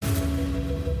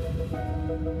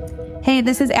Hey,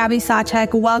 this is Abby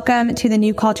Sawchuk. Welcome to the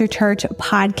New Culture Church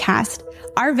podcast.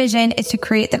 Our vision is to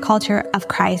create the culture of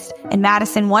Christ in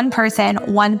Madison, one person,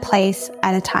 one place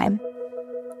at a time.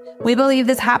 We believe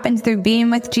this happens through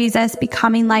being with Jesus,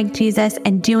 becoming like Jesus,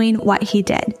 and doing what he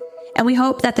did. And we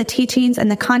hope that the teachings and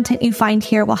the content you find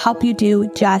here will help you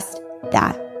do just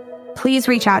that. Please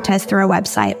reach out to us through our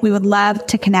website. We would love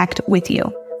to connect with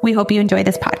you. We hope you enjoy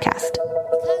this podcast.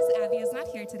 Because Abby is not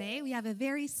here today, we have a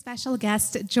very special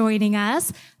guest joining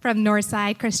us from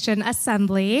Northside Christian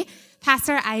Assembly.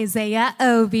 Pastor Isaiah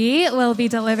Obi will be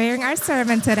delivering our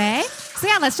sermon today. So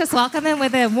let's just welcome him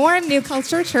with a warm New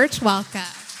Culture Church welcome.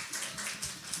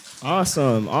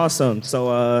 Awesome.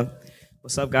 So,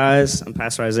 what's up, guys? I'm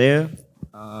Pastor Isaiah.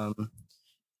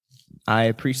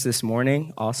 I preached this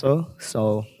morning also,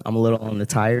 so I'm a little on the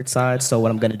tired side. So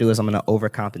what I'm going to do is I'm going to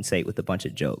overcompensate with a bunch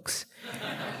of jokes.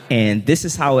 And this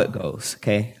is how it goes,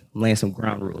 okay? I'm laying some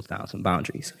ground rules down, some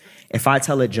boundaries. If I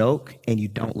tell a joke and you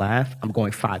don't laugh, I'm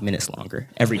going 5 minutes longer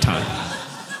every time.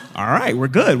 All right, we're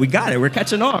good. We got it. We're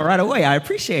catching on right away. I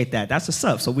appreciate that. That's what's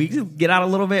up. So we get out a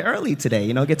little bit early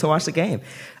today, get to watch the game.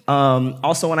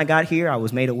 Also, when I got here, I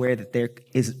was made aware that there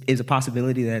is a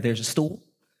possibility that there's a stool.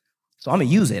 So I'm going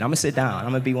to use it. I'm going to sit down. I'm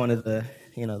going to be one of the,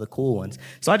 the cool ones.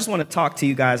 So I just want to talk to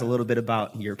you guys a little bit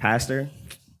about your pastor.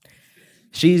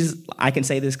 I can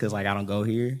say this because I don't go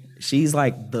here. She's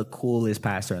like the coolest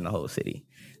pastor in the whole city.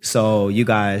 So you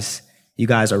guys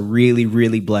are really,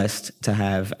 really blessed to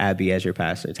have Abby as your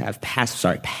pastor, to have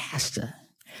Pastor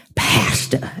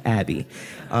Abby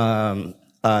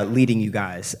leading you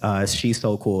guys. She's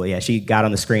so cool. Yeah, she got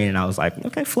on the screen and I was like,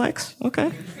 okay, flex,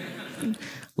 okay.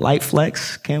 Light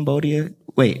flex,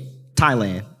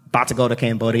 Thailand, about to go to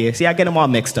Cambodia. See, I get them all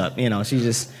mixed up. She's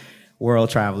just world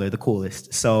traveler, the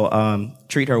coolest. So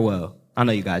treat her well. I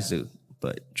know you guys do,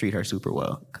 but treat her super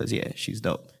well because, she's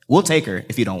dope. We'll take her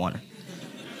if you don't want her.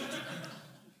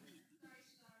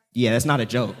 Yeah, that's not a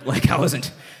joke.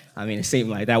 It seemed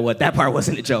like that part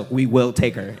wasn't a joke. We will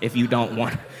take her if you don't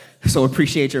want her. So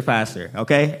appreciate your pastor,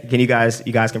 okay? You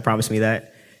guys can promise me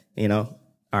that, All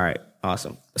right,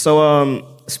 awesome.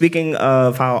 So speaking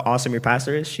of how awesome your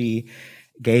pastor is, she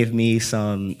gave me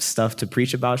some stuff to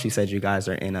preach about. She said you guys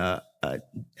are in a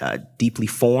deeply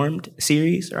formed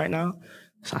series right now.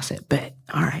 So I said, bet.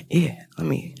 All right, yeah. Let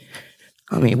me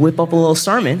whip up a little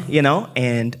sermon,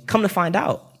 and come to find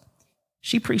out,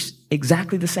 she preached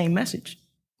exactly the same message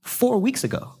 4 weeks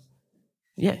ago.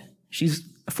 Yeah, she's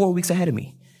 4 weeks ahead of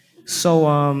me. So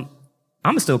I'm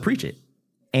going to still preach it.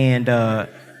 And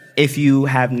if you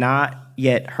have not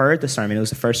yet heard the sermon, it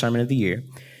was the first sermon of the year.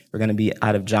 We're going to be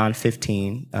out of John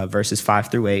 15, verses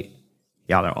 5 through 8.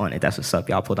 Y'all are on it. That's what's up.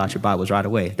 Y'all pulled out your Bibles right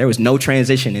away. There was no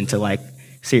transition into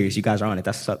series. You guys are on it.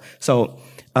 That's what's up. So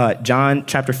John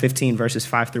chapter 15, verses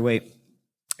 5 through 8.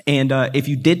 And if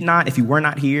you were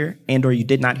not here or you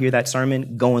did not hear that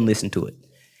sermon, go and listen to it.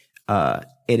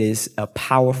 It is a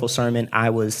powerful sermon.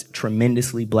 I was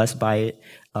tremendously blessed by it.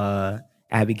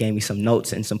 Abby gave me some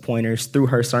notes and some pointers through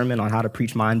her sermon on how to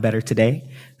preach mine better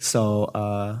today. So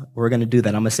we're going to do that.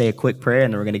 I'm going to say a quick prayer,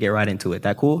 and then we're going to get right into it.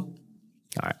 That cool?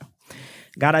 All right.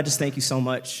 God, I just thank you so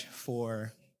much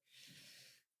for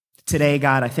today,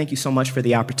 God. I thank you so much for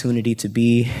the opportunity to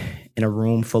be in a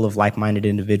room full of like-minded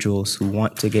individuals who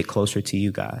want to get closer to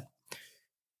you, God.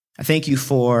 I thank you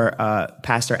for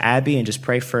Pastor Abby and just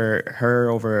pray for her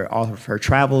over all of her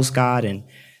travels, God. And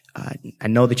I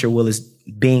know that your will is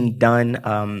being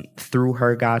done through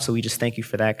her, God. So we just thank you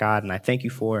for that, God. And I thank you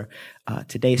for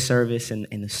today's service and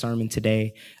the sermon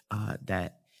today,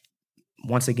 that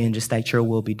once again, just that your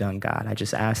will be done, God. I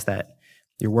just ask that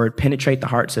your word penetrate the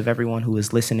hearts of everyone who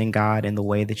is listening, God, in the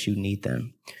way that you need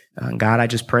them. God, I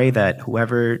just pray that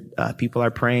whoever people are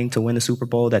praying to win the Super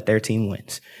Bowl, that their team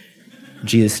wins. In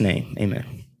Jesus' name,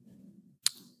 amen.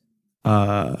 So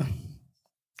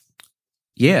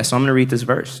I'm going to read this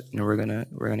verse, and we're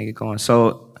gonna get going.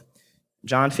 So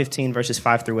John 15, verses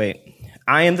 5 through 8.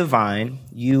 I am the vine,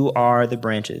 you are the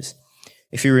branches.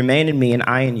 If you remain in me and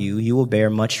I in you, you will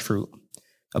bear much fruit.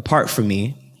 Apart from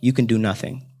me, you can do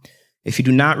nothing. If you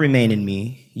do not remain in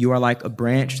me, you are like a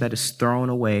branch that is thrown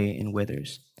away and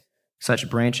withers. Such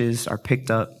branches are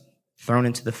picked up, thrown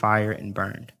into the fire, and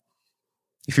burned.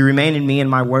 If you remain in me and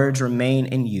my words remain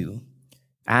in you,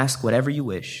 ask whatever you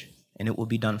wish, and it will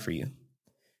be done for you.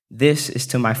 This is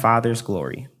to my Father's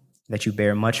glory, that you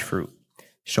bear much fruit,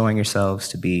 showing yourselves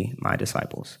to be my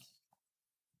disciples.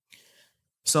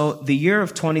 So the year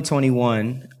of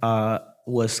 2021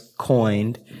 was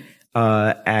coined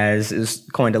as is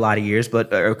coined a lot of years, but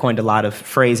coined a lot of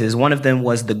phrases. One of them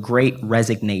was the Great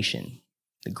Resignation.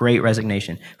 The Great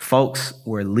Resignation. Folks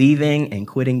were leaving and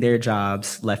quitting their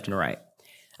jobs left and right.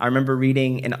 I remember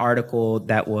reading an article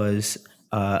that was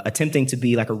attempting to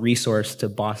be like a resource to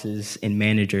bosses and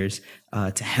managers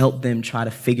to help them try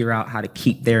to figure out how to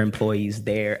keep their employees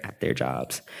there at their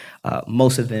jobs.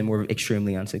 Most of them were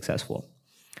extremely unsuccessful.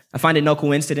 I find it no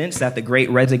coincidence that the Great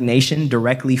Resignation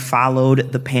directly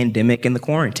followed the pandemic and the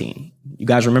quarantine. You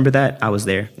guys remember that? I was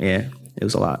there. Yeah, it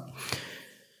was a lot.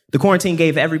 The quarantine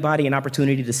gave everybody an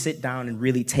opportunity to sit down and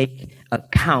really take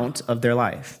account of their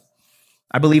life.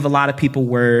 I believe a lot of people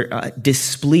were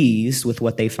displeased with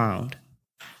what they found,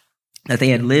 that they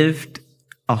had lived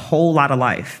a whole lot of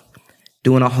life,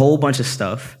 doing a whole bunch of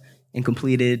stuff, and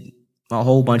completed a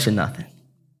whole bunch of nothing.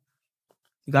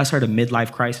 You guys heard of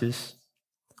midlife crisis?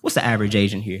 What's the average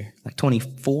age in here? Like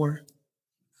 24?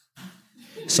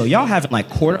 So y'all having like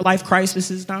quarter life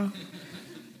crises now?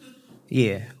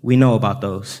 Yeah, we know about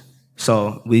those.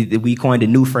 So we coined a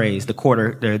new phrase, the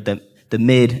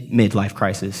midlife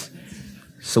crisis.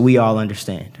 So we all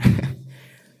understand.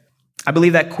 I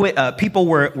believe that people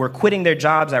were quitting their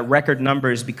jobs at record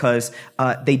numbers because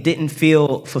they didn't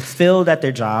feel fulfilled at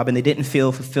their job and they didn't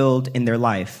feel fulfilled in their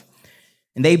life.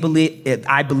 And I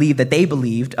believe that they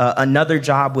believed another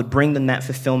job would bring them that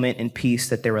fulfillment and peace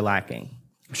that they were lacking.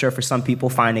 I'm sure for some people,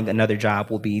 finding another job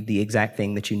will be the exact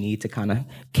thing that you need to kind of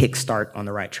kickstart on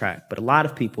the right track. But a lot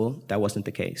of people, that wasn't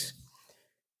the case.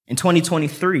 In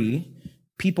 2023,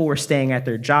 people were staying at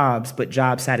their jobs, but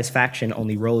job satisfaction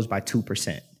only rose by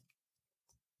 2%.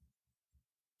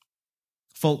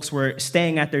 Folks were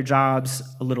staying at their jobs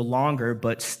a little longer,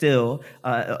 but still,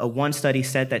 one study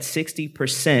said that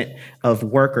 60% of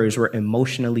workers were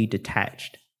emotionally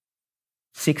detached.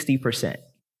 60%.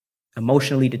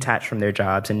 Emotionally detached from their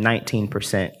jobs, and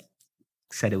 19%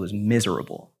 said it was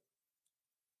miserable.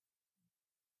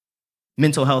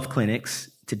 Mental health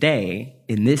clinics today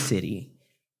in this city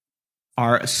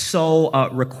are so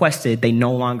requested, they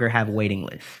no longer have waiting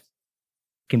lists.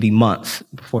 It can be months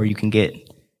before you can get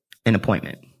an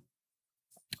appointment.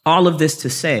 All of this to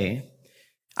say,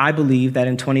 I believe that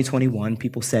in 2021,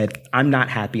 people said, I'm not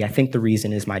happy. I think the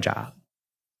reason is my job.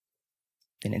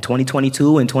 And in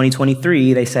 2022 and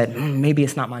 2023, they said, maybe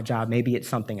it's not my job. Maybe it's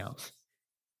something else.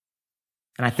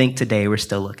 And I think today we're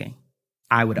still looking.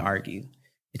 I would argue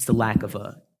it's the lack of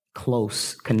a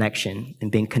close connection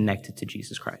and being connected to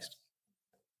Jesus Christ.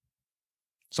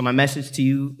 So my message to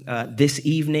you this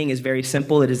evening is very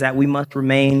simple. It is that we must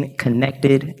remain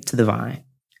connected to the vine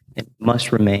and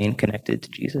must remain connected to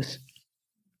Jesus.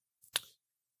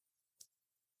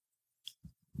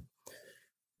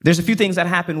 There's a few things that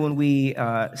happen when we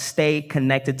stay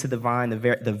connected to the vine.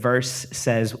 The verse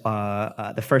says,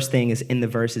 the first thing is in the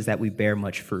verse is that we bear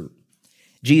much fruit.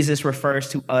 Jesus refers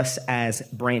to us as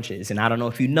branches. And I don't know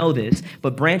if you know this,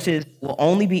 but branches will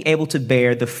only be able to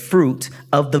bear the fruit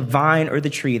of the vine or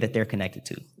the tree that they're connected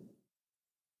to.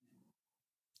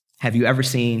 Have you ever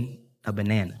seen a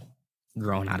banana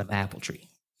growing out of an apple tree?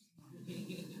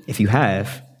 If you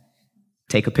have,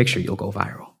 take a picture, you'll go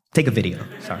viral. Take a video,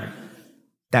 sorry.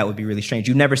 That would be really strange.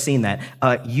 You've never seen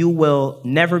that. You will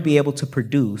never be able to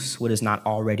produce what is not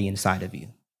already inside of you.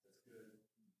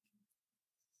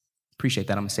 Appreciate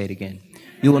that. I'm going to say it again.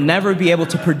 You will never be able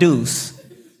to produce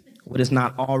what is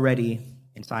not already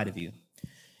inside of you.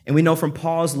 And we know from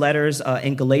Paul's letters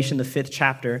in Galatians, the 5th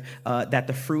chapter, that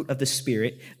the fruit of the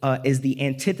Spirit is the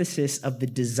antithesis of the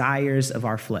desires of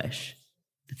our flesh,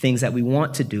 the things that we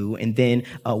want to do. And then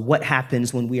what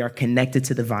happens when we are connected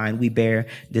to the vine, we bear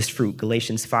this fruit.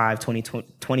 Galatians 5,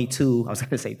 22, I was going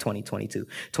to say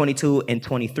 22 and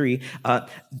 23.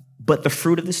 But the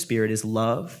fruit of the Spirit is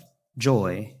love,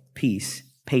 joy, peace,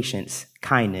 patience,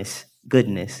 kindness,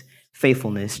 goodness,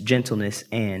 faithfulness, gentleness,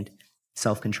 and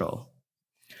self-control.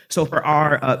 So for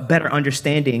our better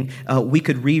understanding, we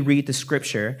could reread the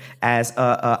scripture as,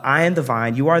 I am the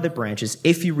vine, you are the branches.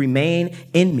 If you remain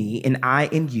in me and I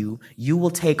in you, you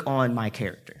will take on my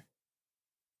character.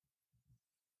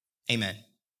 Amen.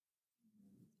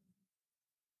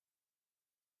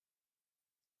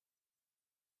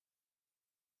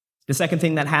 The second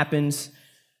thing that happens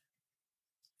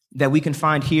that we can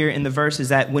find here in the verse is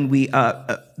that when we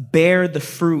bear the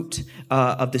fruit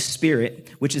of the Spirit,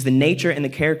 which is the nature and the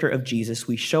character of Jesus,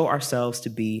 we show ourselves to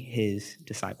be his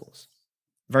disciples.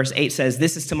 Verse 8 says,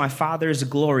 this is to my Father's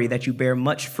glory that you bear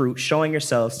much fruit, showing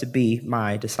yourselves to be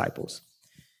my disciples.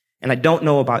 And I don't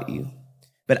know about you,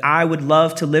 but I would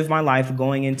love to live my life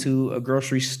going into a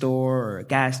grocery store or a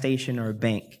gas station or a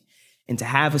bank and to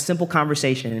have a simple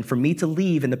conversation and for me to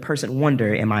leave and the person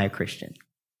wonder, am I a Christian?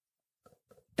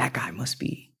 That guy must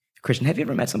be a Christian. Have you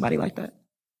ever met somebody like that?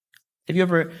 Have you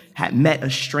ever met a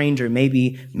stranger,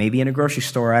 maybe in a grocery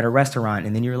store or at a restaurant,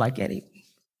 and then you're like,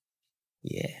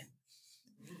 yeah,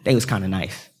 they was kind of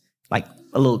nice, like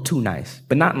a little too nice,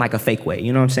 but not in like a fake way.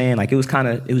 You know what I'm saying? Like it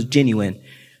was genuine,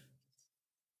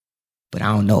 but I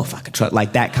don't know if I could trust,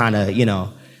 like that kind of,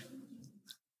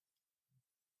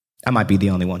 I might be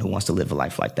the only one who wants to live a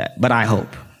life like that. But I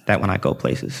hope that when I go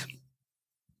places,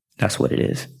 that's what it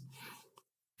is.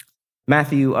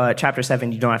 Matthew chapter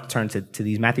 7, you don't have to turn to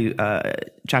these. Matthew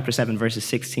chapter 7, verses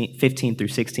 15 through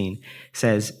 16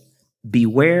 says,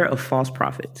 "Beware of false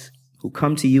prophets who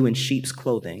come to you in sheep's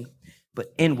clothing, but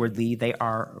inwardly they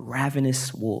are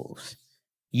ravenous wolves.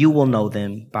 You will know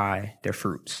them by their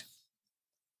fruits."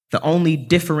 The only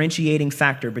differentiating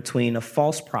factor between a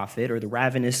false prophet or the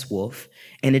ravenous wolf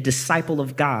and a disciple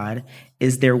of God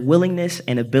is their willingness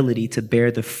and ability to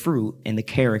bear the fruit and the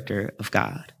character of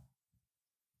God.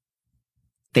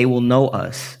 They will know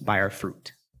us by our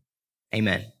fruit.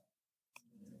 Amen.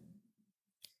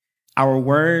 Our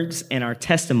words and our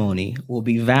testimony will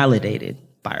be validated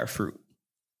by our fruit.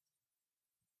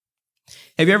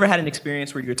 Have you ever had an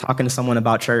experience where you're talking to someone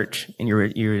about church and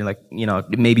you're like,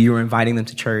 maybe you were inviting them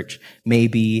to church,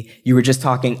 maybe you were just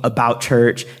talking about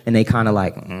church and they kind of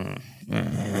like,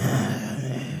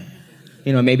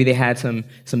 maybe they had some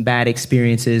bad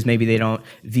experiences, maybe they don't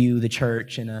view the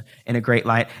church in a great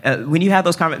light. When you have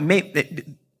those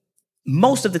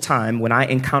most of the time when I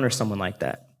encounter someone like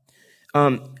that,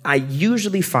 I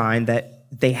usually find that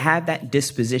they have that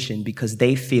disposition because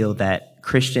they feel that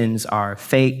Christians are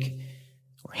fake,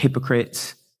 or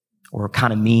hypocrites, or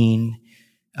kind of mean.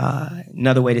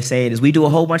 Another way to say it is we do a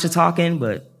whole bunch of talking,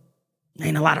 but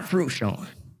ain't a lot of fruit showing.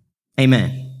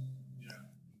 Amen.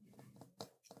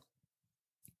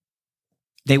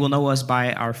 They will know us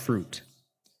by our fruit.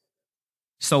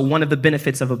 So one of the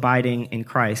benefits of abiding in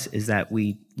Christ is that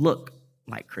we look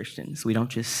like Christians. We don't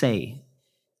just say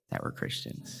that we're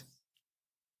Christians.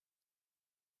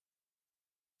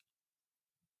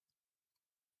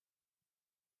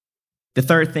 The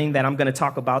third thing that I'm going to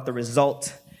talk about, the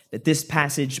result that this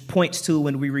passage points to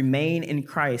when we remain in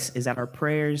Christ, is that our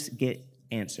prayers get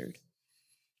answered.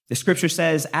 The scripture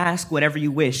says, "Ask whatever you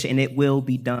wish, and it will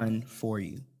be done for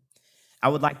you." I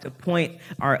would like to point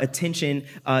our attention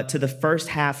to the first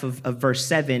half of verse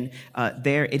 7.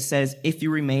 There it says, "If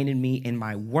you remain in me and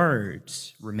my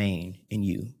words remain in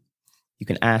you, you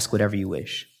can ask whatever you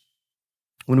wish."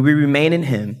 When we remain in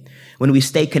him, when we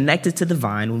stay connected to the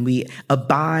vine, when we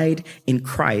abide in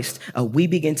Christ, we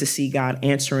begin to see God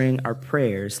answering our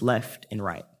prayers left and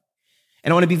right.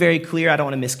 And I want to be very clear. I don't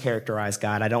want to mischaracterize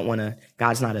God.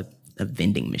 God's not a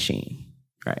vending machine,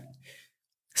 right?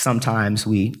 Sometimes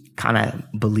we kind of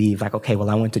believe like, okay, well,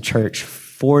 I went to church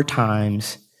 4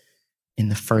 times in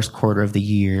the first quarter of the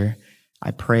year.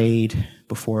 I prayed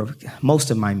before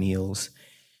most of my meals.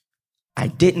 I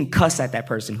didn't cuss at that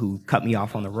person who cut me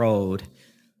off on the road.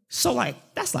 So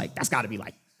that's got to be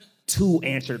 2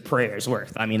 answered prayers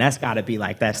worth. I mean, that's got to be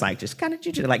just kind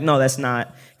of no, that's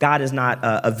not. God is not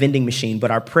a vending machine, but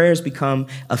our prayers become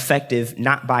effective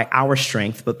not by our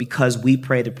strength, but because we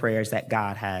pray the prayers that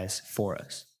God has for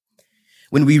us.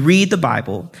 When we read the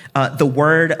Bible, the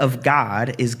word of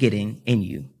God is getting in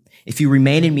you. If you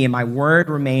remain in me and my word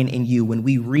remain in you, when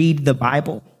we read the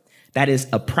Bible, that is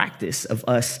a practice of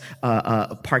us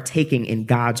partaking in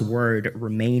God's word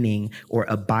remaining or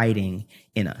abiding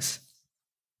in us.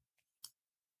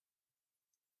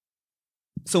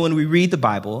 So when we read the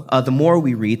Bible, the more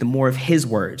we read, the more of his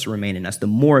words remain in us, the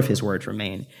more of his words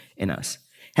remain in us.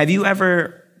 Have you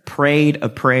ever prayed a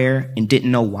prayer and didn't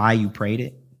know why you prayed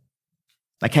it?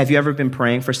 Have you ever been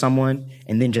praying for someone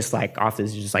and then just hey, God,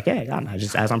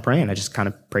 as I'm praying, I just kind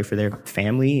of pray for their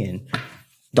family and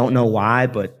don't know why,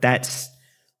 but that's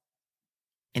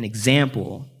an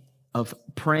example of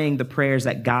praying the prayers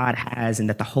that God has and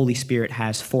that the Holy Spirit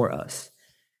has for us.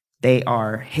 They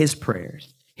are his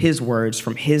prayers, his words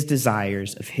from his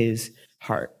desires of his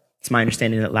heart. It's my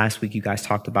understanding that last week you guys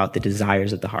talked about the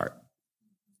desires of the heart.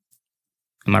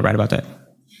 Am I right about that?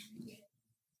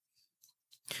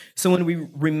 So when we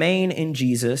remain in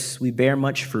Jesus, we bear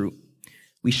much fruit.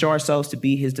 We show ourselves to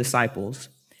be his disciples,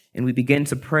 and we begin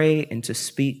to pray and to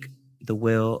speak the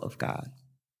will of God.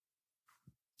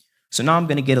 So now I'm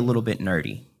going to get a little bit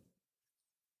nerdy.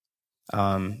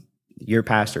 Your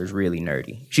pastor is really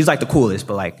nerdy. She's the coolest,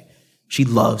 but she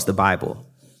loves the Bible.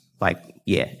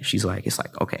 She's it's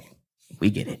okay, we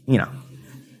get it,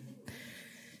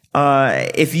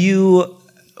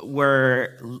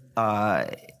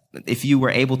 If you were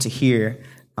able to hear,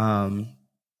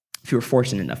 if you were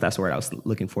fortunate enough, that's the word I was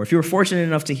looking for. If you were fortunate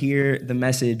enough to hear the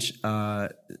message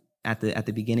at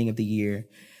the beginning of the year,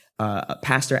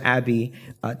 Pastor Abby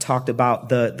talked about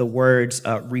the words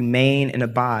remain and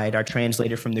abide are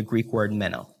translated from the Greek word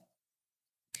meno.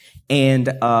 And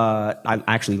I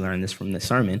actually learned this from this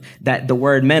sermon, that the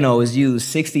word meno is used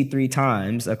 63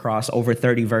 times across over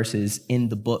 30 verses in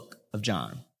the book of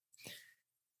John.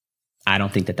 I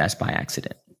don't think that that's by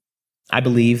accident. I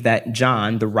believe that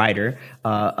John, the writer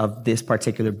of this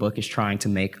particular book, is trying to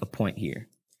make a point here.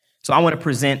 So I want to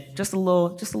present just a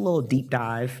little deep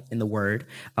dive in the word,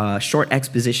 short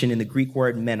exposition in the Greek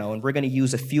word meno, and we're going to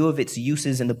use a few of its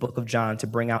uses in the book of John to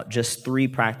bring out just 3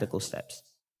 practical steps.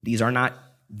 These are not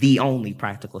the only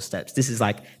practical steps. This is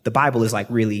like, the Bible is like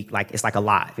really like, it's like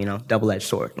alive, double-edged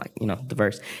sword, like, the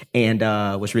verse. And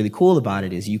what's really cool about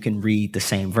it is you can read the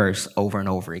same verse over and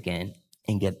over again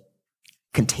and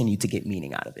continue to get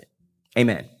meaning out of it.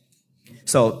 Amen.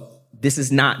 So this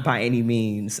is not by any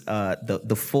means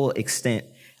the full extent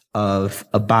of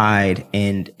abide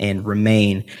and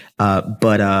remain,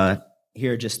 but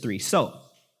here are just 3. So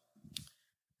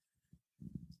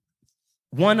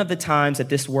one of the times that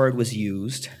this word was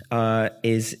used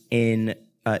is in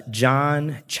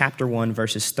John chapter 1,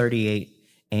 verses 38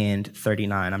 and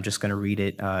 39. I'm just going to read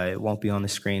it. It won't be on the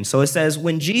screen. So it says,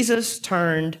 when Jesus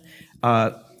turned,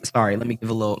 let me give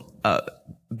a little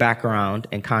background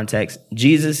and context.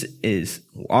 Jesus is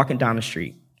walking down the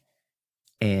street,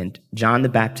 and John the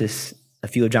Baptist, a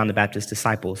few of John the Baptist's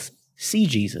disciples, see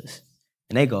Jesus,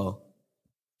 and they go,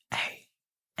 "Hey,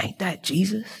 ain't that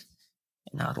Jesus?"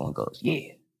 And the other one goes,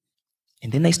 "Yeah."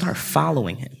 And then they start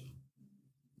following him.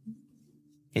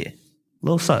 Yeah, a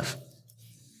little sus.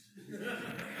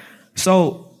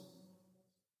 So,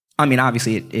 I mean,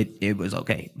 obviously it was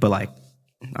okay, but like,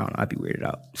 I don't know, I'd be weirded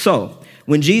out. So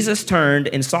when Jesus turned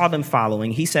and saw them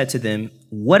following, he said to them,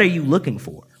 "What are you looking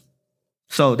for?"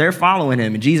 So they're following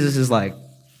him, and Jesus is like,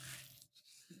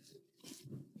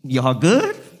 "Y'all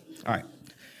good?" All right.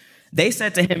 They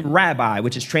said to him, "Rabbi,"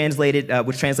 which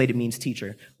translated means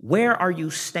teacher, "where are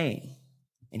you staying?"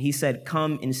 And he said,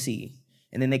 "Come and see."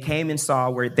 And then they came and saw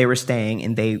where they were staying,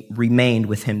 and they remained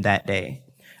with him that day.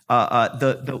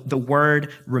 The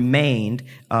word remained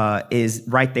is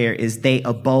right there, is they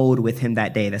abode with him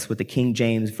that day. That's what the King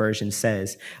James Version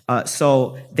says.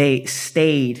 So they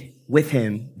stayed with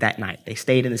him that night. They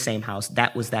stayed in the same house.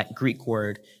 That was that Greek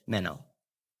word meno.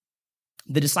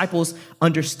 The disciples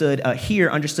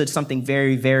understood something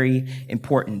very, very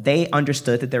important. They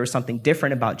understood that there was something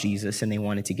different about Jesus, and they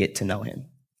wanted to get to know him.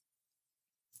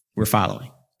 We're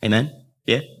following. Amen?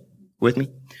 Yeah? With me?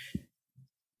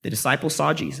 The disciples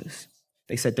saw Jesus.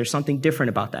 They said, there's something different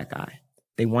about that guy.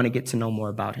 They want to get to know more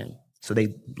about him. So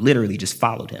they literally just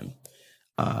followed him.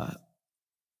 And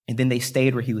then they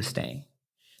stayed where he was staying.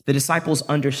 The disciples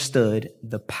understood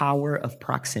the power of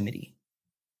proximity.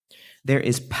 There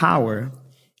is power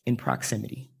in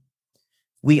proximity.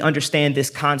 We understand this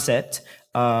concept.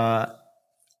 Remember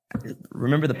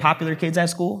the popular kids at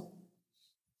school?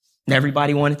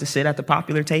 Everybody wanted to sit at the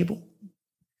popular table.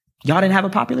 Y'all didn't have a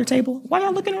popular table? Why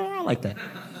y'all looking around like that?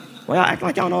 Why y'all acting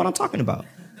like y'all know what I'm talking about?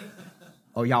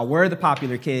 Oh, y'all were the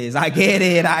popular kids. I get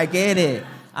it.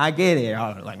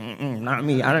 Y'all were like, not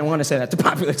me. I didn't want to sit at the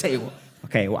popular table.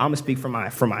 Okay, well, I'm going to speak for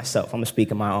myself. I'm going to speak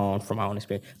from my own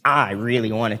experience. I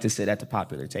really wanted to sit at the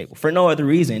popular table for no other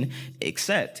reason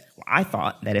except I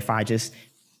thought that if I just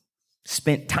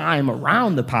spent time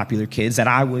around the popular kids that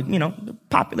I would, the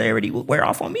popularity would wear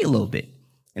off on me a little bit.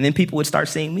 And then people would start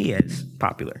seeing me as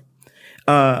popular.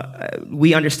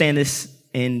 We understand this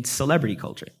in celebrity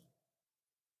culture.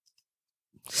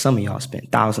 Some of y'all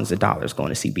spent thousands of dollars going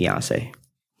to see Beyonce.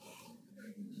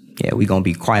 Yeah, we're going to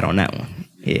be quiet on that one.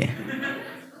 Yeah.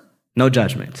 No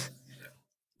judgments.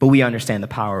 But we understand the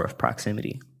power of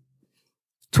proximity.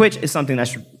 Twitch is something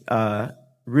that's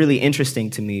really interesting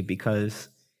to me because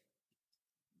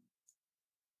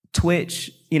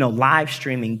Twitch, live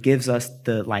streaming gives us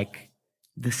the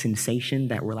sensation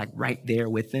that we're right there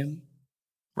with them,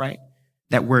 right?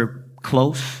 That we're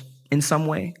close in some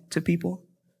way to people.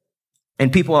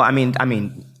 And people, I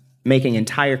mean, making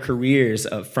entire careers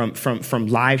from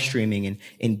live streaming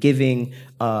and giving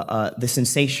the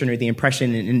sensation or the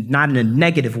impression, and not in a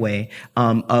negative way,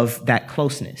 of that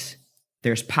closeness.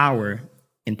 There's power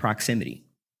in proximity.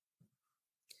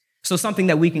 So something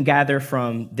that we can gather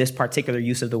from this particular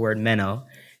use of the word meno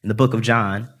in the book of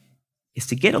John is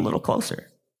to get a little closer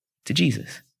to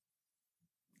Jesus.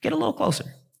 Get a little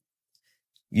closer.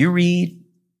 You read,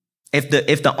 if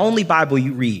the only Bible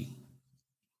you read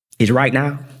is right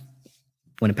now,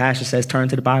 when the pastor says turn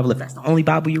to the Bible, if that's the only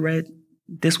Bible you read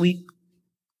this week,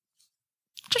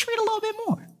 just read a little bit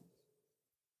more.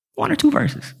 1 or 2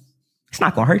 verses. It's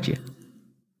not going to hurt you.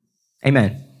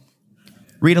 Amen.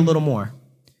 Read a little more.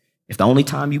 If the only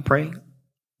time you pray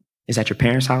is at your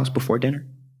parents' house before dinner,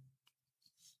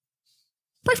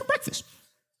 pray for breakfast.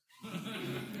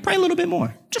 Pray a little bit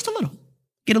more, just a little.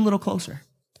 Get a little closer.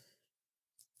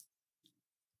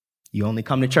 You only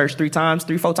come to church 3,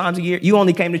 4 times a year? You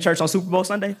only came to church on Super Bowl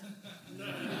Sunday?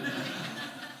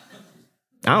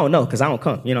 I don't know, because I don't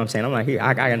come. You know what I'm saying? I'm not here.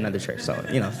 I got another church. So,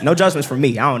 no judgments from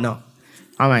me. I don't know.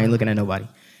 I'm not even looking at nobody.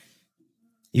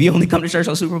 If you only come to church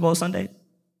on Super Bowl Sunday,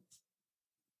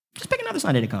 just pick another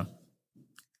Sunday to come.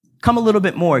 Come a little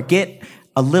bit more. Get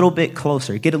a little bit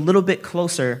closer. Get a little bit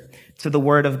closer to the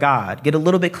Word of God. Get a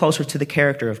little bit closer to the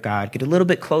character of God. Get a little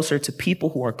bit closer to people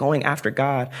who are going after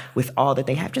God with all that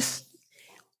they have. Just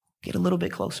get a little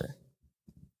bit closer.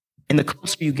 And the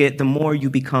closer you get, the more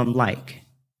you become like.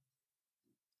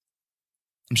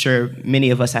 I'm sure many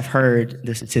of us have heard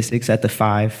the statistics that the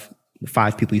five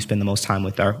people you spend the most time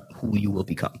with are who you will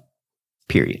become.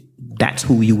 Period. That's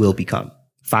who you will become.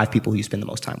 5 people who you spend the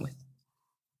most time with.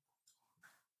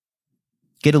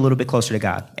 Get a little bit closer to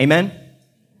God. Amen?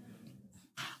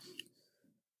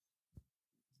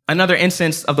 Another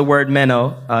instance of the word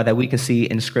meno that we can see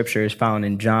in Scripture is found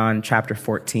in John chapter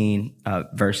 14,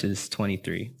 verses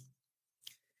 23.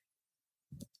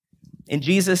 And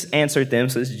Jesus answered them,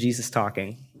 so this is Jesus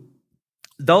talking,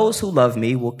 "Those who love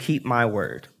me will keep my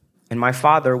word, and my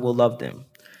Father will love them,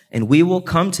 and we will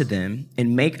come to them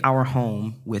and make our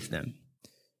home with them."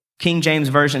 King James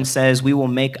Version says, "We will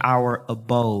make our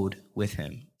abode with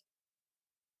him."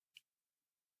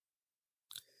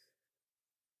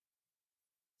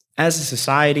 As a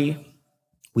society,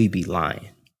 we be lying.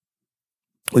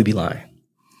 We be lying.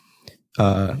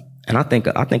 And I think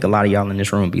a lot of y'all in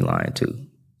this room be lying too.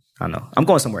 I know. I'm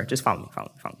going somewhere. Just follow me.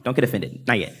 Don't get offended.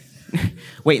 Not yet.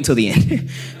 Wait until the end.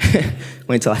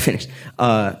 Wait until I finish.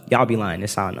 Y'all be lying.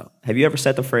 That's how I know. Have you ever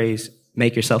said the phrase,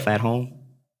 "make yourself at home"?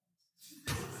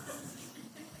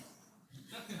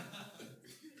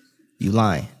 You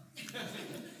lying.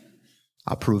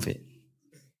 I'll prove it.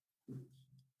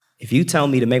 If you tell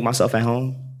me to make myself at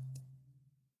home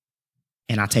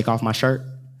and I take off my shirt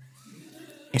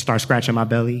and start scratching my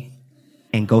belly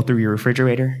and go through your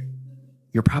refrigerator,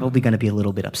 you're probably going to be a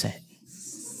little bit upset.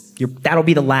 That'll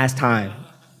be the last time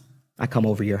I come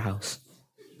over your house,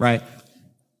 right?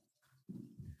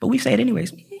 But we say it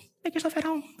anyways. Make yourself at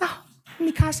home. Oh,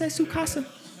 mi casa es su casa.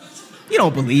 You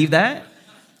don't believe that.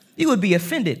 You would be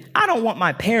offended. I don't want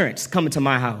my parents coming to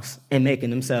my house and making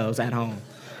themselves at home,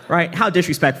 right? How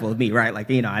disrespectful of me, right? Like,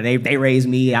 they raised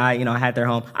me. I had their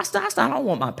home. I don't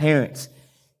want my parents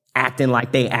acting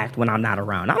like they act when I'm not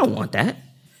around. I don't want that.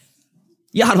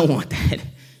 Y'all don't want that.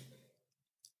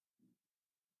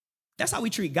 That's how we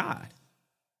treat God.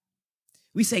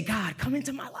 We say, "God, come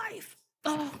into my life.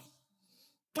 Oh,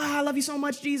 I love you so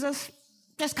much, Jesus.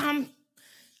 Just come,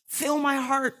 fill my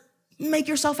heart, make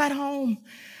yourself at home.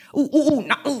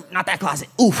 Not that closet.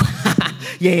 Ooh,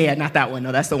 yeah, not that one.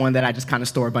 No, that's the one that I just kind of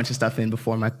store a bunch of stuff in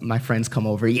before my friends come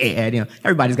over. Yeah,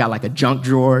 everybody's got like a junk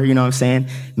drawer. You know what I'm saying?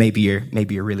 Maybe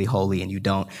you're really holy and you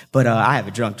don't. But I have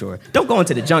a junk drawer. Don't go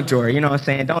into the junk drawer. You know what I'm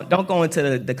saying? Don't go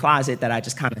into the closet that I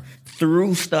just kind of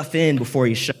threw stuff in before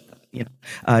you show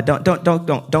up.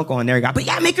 Don't go in there, God. But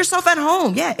yeah, make yourself at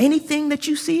home. Yeah, anything that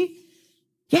you see.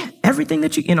 Yeah, everything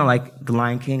that like the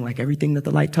Lion King, like everything that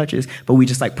the light touches, but we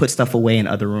just like put stuff away in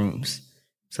other rooms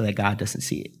so that God doesn't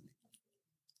see it.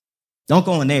 Don't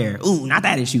go in there. Ooh, not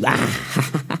that issue.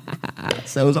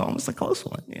 So it was almost a close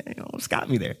one. Yeah, you almost got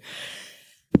me there.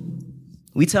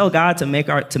 We tell God to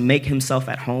make himself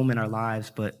at home in our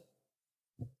lives, but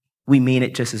we mean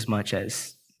it just as much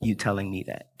as you telling me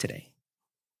that today.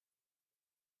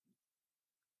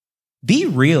 Be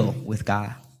real with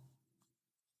God.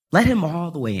 Let him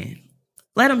all the way in.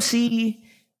 Let him see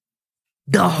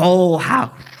the whole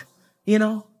house,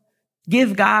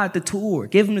 Give God the tour.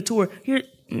 Give him the tour. Here,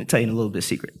 let me tell you a little bit of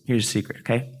secret. Here's a secret,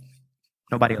 okay?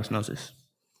 Nobody else knows this.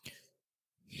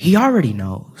 He already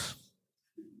knows.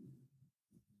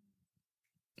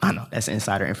 I know, that's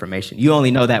insider information. You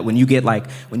only know that when you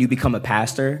become a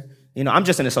pastor, I'm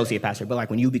just an associate pastor, but like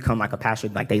when you become like a pastor,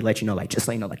 like they let you know, like just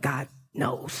so you know, like God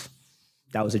knows.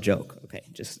 That was a joke. Okay,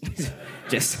 just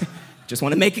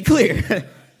want to make it clear.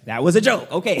 That was a joke.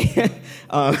 Okay.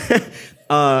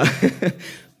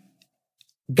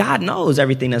 God knows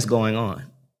everything that's going on.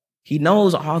 He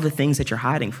knows all the things that you're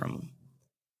hiding from him,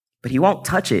 but he won't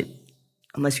touch it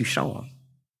unless you show him.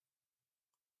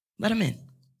 Let him in.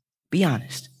 Be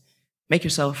honest.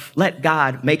 Let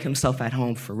God make himself at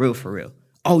home for real, for real.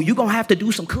 Oh, you're going to have to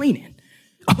do some cleaning.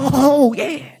 Oh,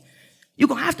 yeah. You're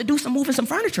going to have to do some moving some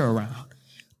furniture around.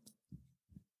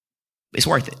 It's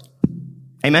worth it.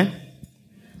 Amen?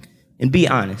 And be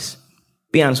honest.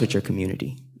 Be honest with your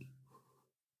community.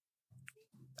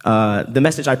 The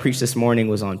message I preached this morning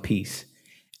was on peace.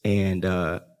 And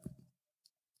I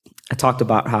talked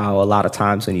about how a lot of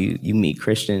times when you meet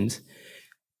Christians,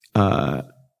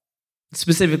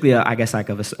 specifically, I guess, like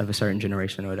of a certain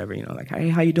generation or whatever, like, hey,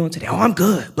 how you doing today? Oh, I'm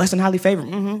good. Blessed and highly favored.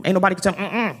 Ain't nobody can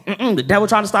tell me. The devil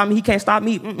trying to stop me. He can't stop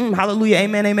me. Hallelujah.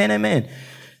 Amen, amen, amen.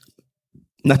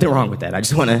 Nothing wrong with that. I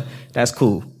just want to, that's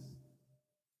cool.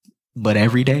 But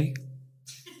every day?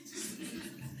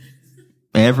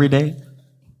 Every day?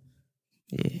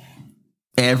 Yeah.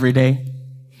 Every day?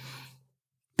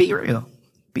 Be real.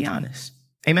 Be honest.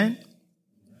 Amen?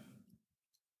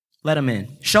 Let him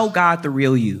in. Show God the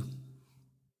real you.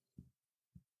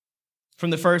 From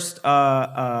the first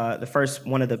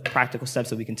one of the practical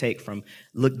steps that we can take from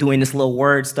doing this little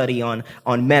word study on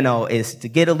meno is to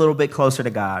get a little bit closer to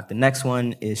God. The next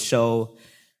one is show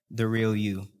the real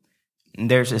you. And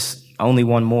there's just only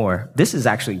one more. This is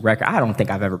actually record. I don't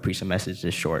think I've ever preached a message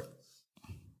this short.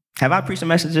 Have I preached a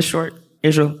message this short,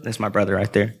 Israel? That's my brother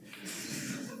right there.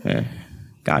 Yeah.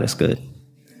 God is good.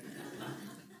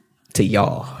 To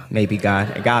y'all, maybe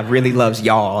God really loves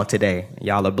y'all today.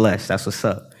 Y'all are blessed. That's what's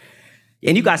up.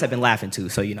 And you guys have been laughing too,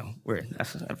 so I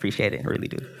appreciate it. I really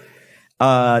do.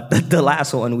 The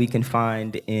last one we can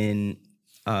find in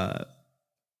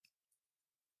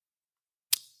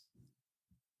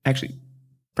actually,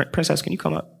 Princess, can you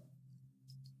come up?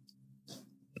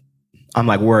 I'm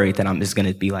like worried that it's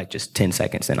gonna be like just 10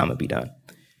 seconds and I'm gonna be done.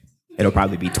 It'll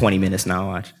probably be 20 minutes now.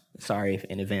 Watch. Sorry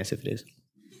in advance if it is.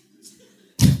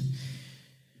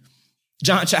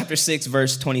 John chapter 6,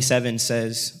 verse 27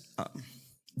 says,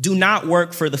 do not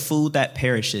work for the food that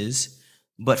perishes,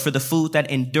 but for the food that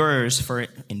endures for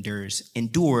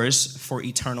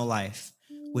eternal life,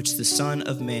 which the Son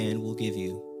of Man will give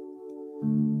you.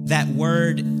 That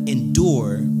word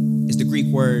endure is the Greek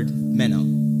word meno,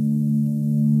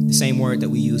 the same word that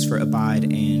we use for abide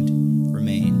and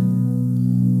remain.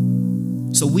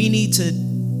 So we need to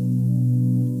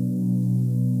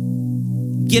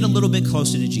get a little bit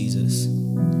closer to Jesus,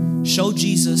 show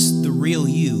Jesus the real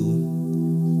you,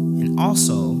 and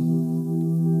also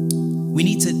we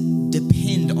need to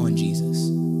depend on Jesus,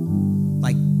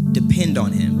 like depend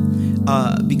on him,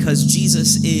 because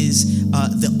Jesus is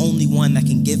the only one that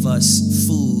can give us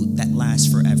food that lasts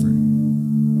forever.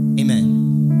 Amen.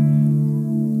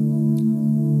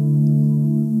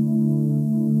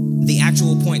 The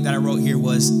actual point that I wrote here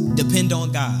was depend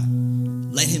on God.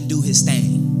 Let him do his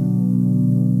thing.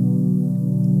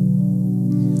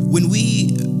 When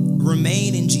we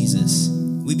remain in Jesus,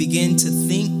 we begin to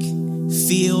think,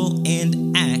 feel,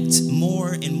 and act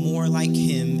more and more like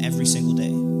him every single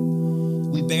day.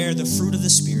 We bear the fruit of the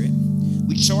Spirit.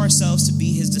 We show ourselves to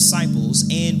be his disciples,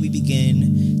 and we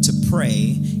begin to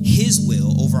pray his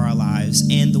will over our lives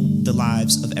and the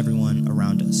lives of everyone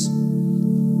around us.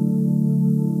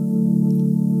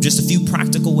 Just a few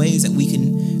practical ways that we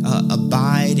can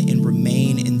abide and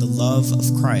remain in the love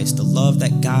of Christ, the love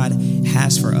that God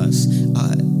has for us,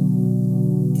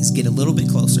 is get a little bit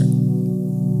closer.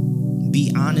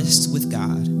 Be honest with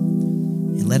God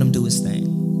and let him do his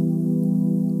thing.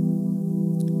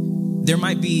 There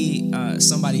might be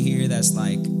somebody here that's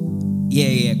like,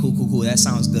 yeah, cool. That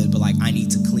sounds good, but like I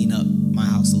need to clean up my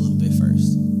house a little bit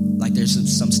first. Like there's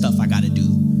some stuff I got to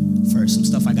do first, some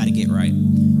stuff I got to get right.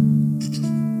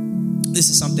 This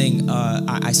is something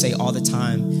I say all the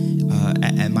time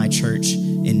at my church,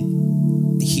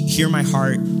 and hear my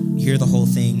heart, hear the whole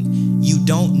thing. You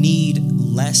don't need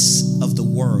less of the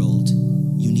world.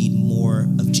 You need more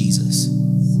of Jesus.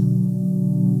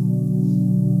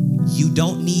 You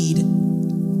don't need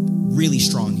really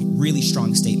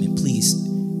strong statement. Please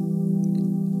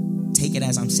take it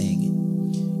as I'm saying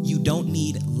it. You don't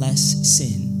need less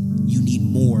sin. You need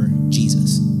more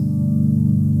Jesus.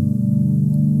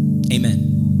 Amen.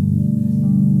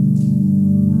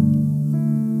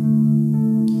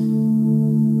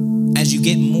 As you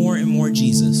get more and more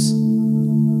Jesus,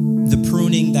 the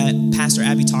pruning that Pastor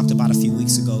Abby talked about a few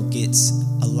weeks ago gets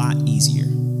a lot easier.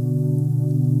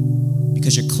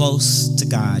 Because you're close to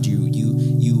God, you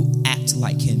act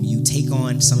like him, you take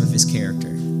on some of his character.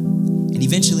 And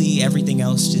eventually everything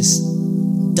else just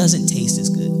doesn't taste as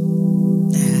good.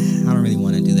 I don't really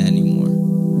want to do that anymore.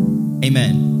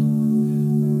 Amen.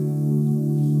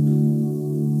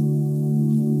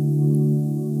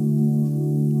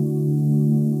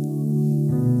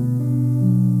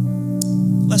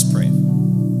 Let's pray.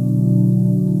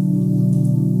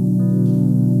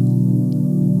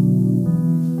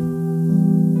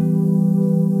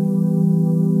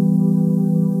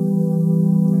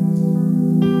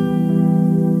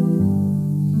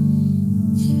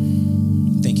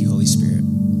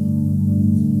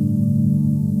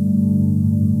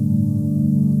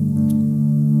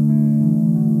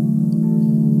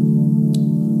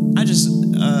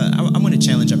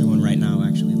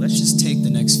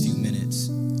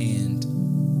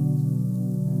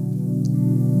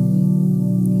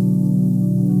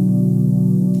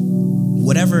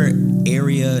 whatever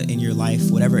area in your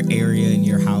life, whatever area in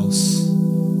your house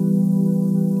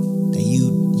that you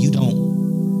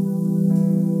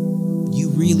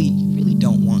really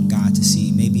don't want God to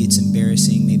see. Maybe it's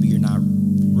embarrassing. Maybe you're not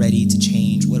ready to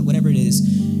change. Whatever it is,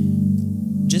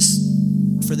 just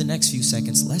for the next few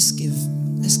seconds, let's give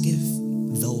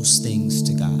those things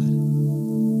to God.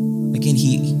 Again,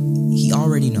 He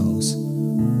already knows.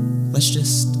 Let's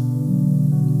just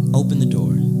open the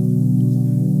door.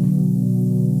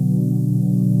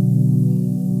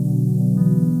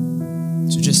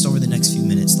 So just over the next few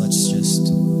minutes, let's just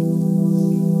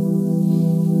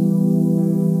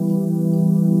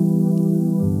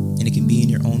and it can be in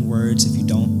your own words. If you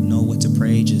don't know what to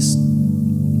pray, just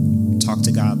talk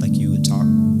to God like you would talk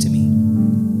to me.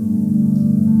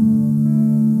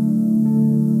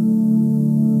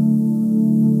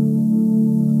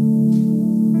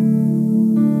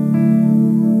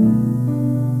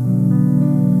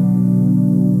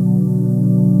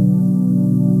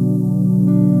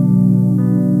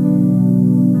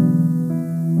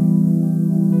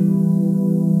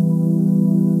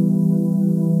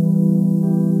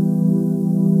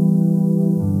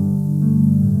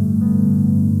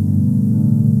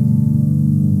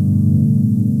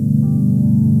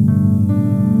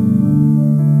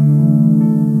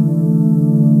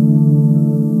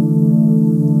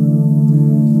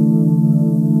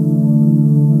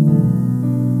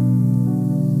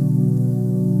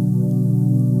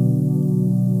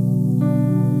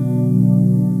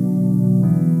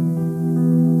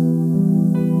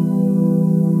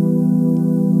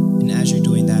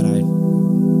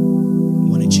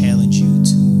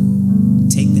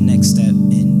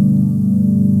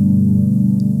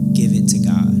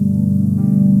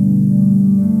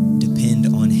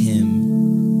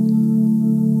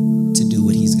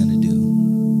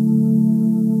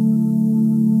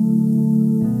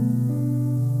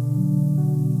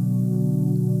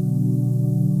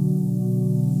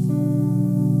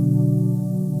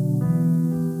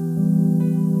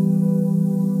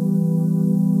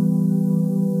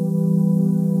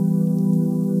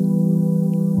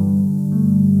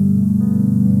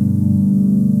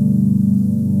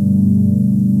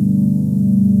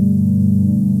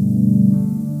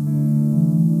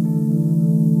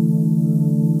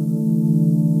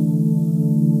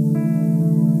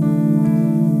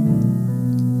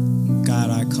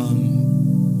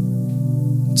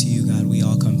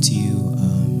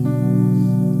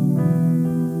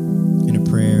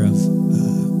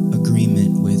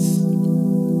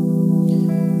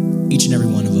 Each and every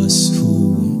one of us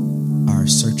who are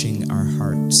searching our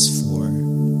hearts for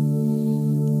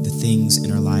the things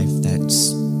in our life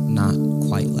that's not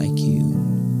quite like you.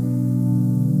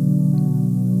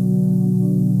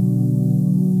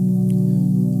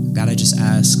 God, I just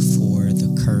ask for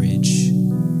the courage